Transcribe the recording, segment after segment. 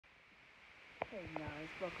Hey guys,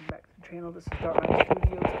 welcome back to the channel. This is Dark Knight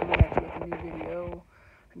Studios coming at you with a new video.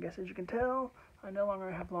 I guess as you can tell, I no longer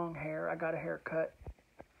have long hair. I got a haircut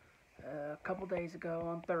a couple days ago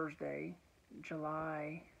on Thursday,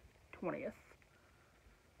 July 20th.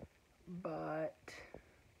 But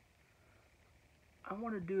I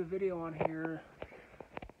want to do a video on here,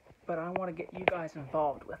 but I want to get you guys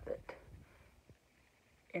involved with it.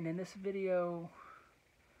 And in this video,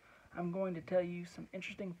 I'm going to tell you some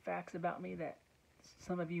interesting facts about me that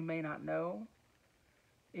some of you may not know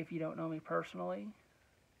if you don't know me personally.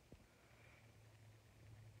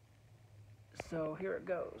 So here it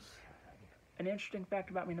goes. An interesting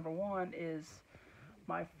fact about me, number one, is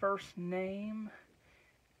my first name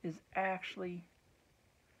is actually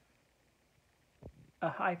a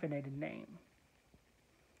hyphenated name.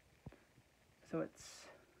 So it's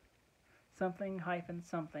something hyphen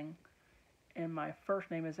something. And my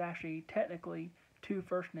first name is actually technically two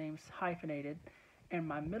first names hyphenated, and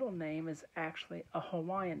my middle name is actually a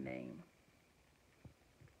Hawaiian name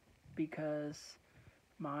because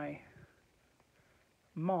my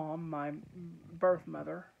mom, my birth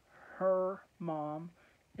mother, her mom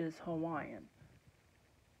is Hawaiian.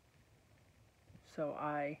 So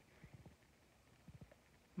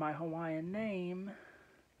my Hawaiian name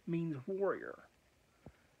means warrior,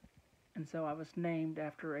 and so I was named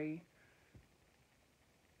after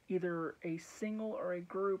either a single or a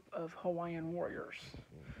group of Hawaiian warriors.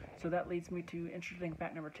 So that leads me to interesting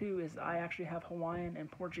fact number two, is I actually have Hawaiian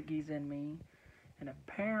and Portuguese in me. And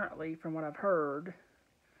apparently, from what I've heard,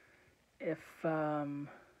 if I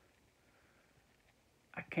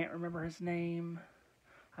can't remember his name,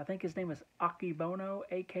 I think his name is Akebono,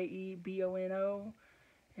 Akebono,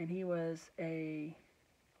 and he was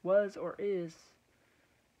or is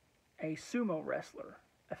a sumo wrestler,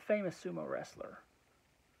 a famous sumo wrestler.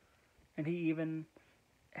 And he even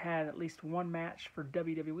had at least one match for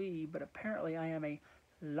WWE, but apparently I am a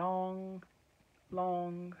long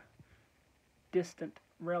distant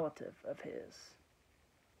relative of his.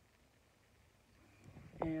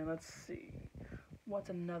 And let's see, what's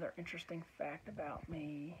another interesting fact about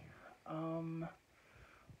me?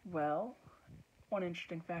 Well, one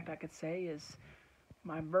interesting fact I could say is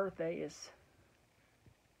my birthday is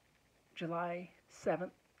July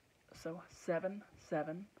 7th, so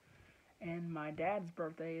 7/7. And my dad's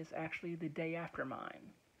birthday is actually the day after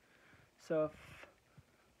mine. So if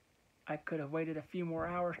I could have waited a few more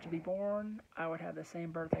hours to be born, I would have the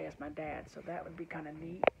same birthday as my dad. So that would be kind of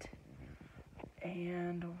neat.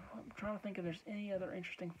 And I'm trying to think if there's any other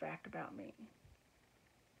interesting fact about me.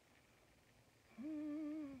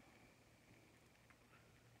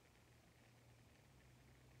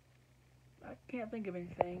 I can't think of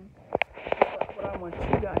anything. But what I want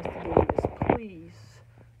you guys to do is please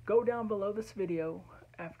go down below this video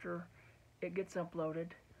after it gets uploaded.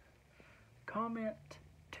 Comment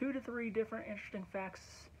 2 to 3 different interesting facts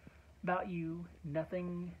about you.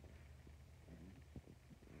 Nothing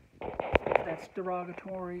that's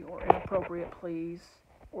derogatory or inappropriate, please,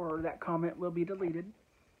 or that comment will be deleted.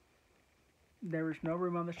 There is no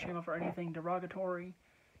room on this channel for anything derogatory,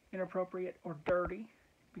 inappropriate, or dirty,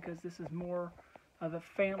 because this is more of a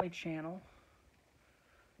family channel.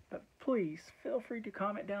 But please, feel free to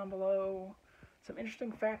comment down below some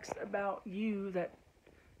interesting facts about you that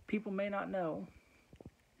people may not know.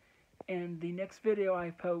 And the next video I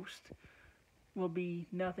post will be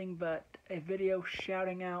nothing but a video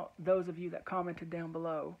shouting out those of you that commented down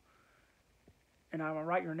below. And I will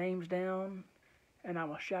write your names down, and I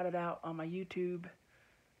will shout it out on my YouTube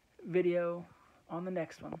video on the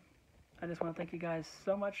next one. I just want to thank you guys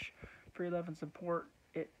so much for your love and support.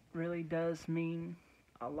 It really does mean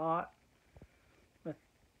a lot with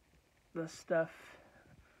the stuff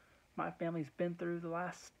my family's been through the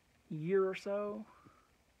last year or so.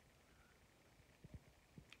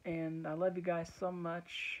 And I love you guys so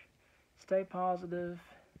much. Stay positive.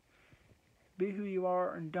 Be who you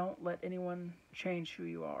are, and don't let anyone change who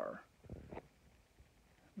you are.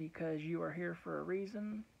 Because you are here for a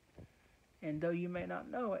reason. And though you may not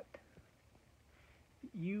know it,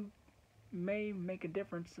 you may make a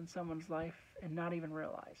difference in someone's life and not even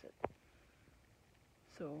realize it.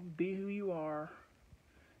 So be who you are,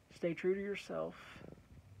 stay true to yourself,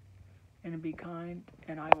 and be kind,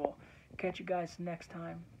 and I will catch you guys next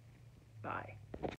time. Bye.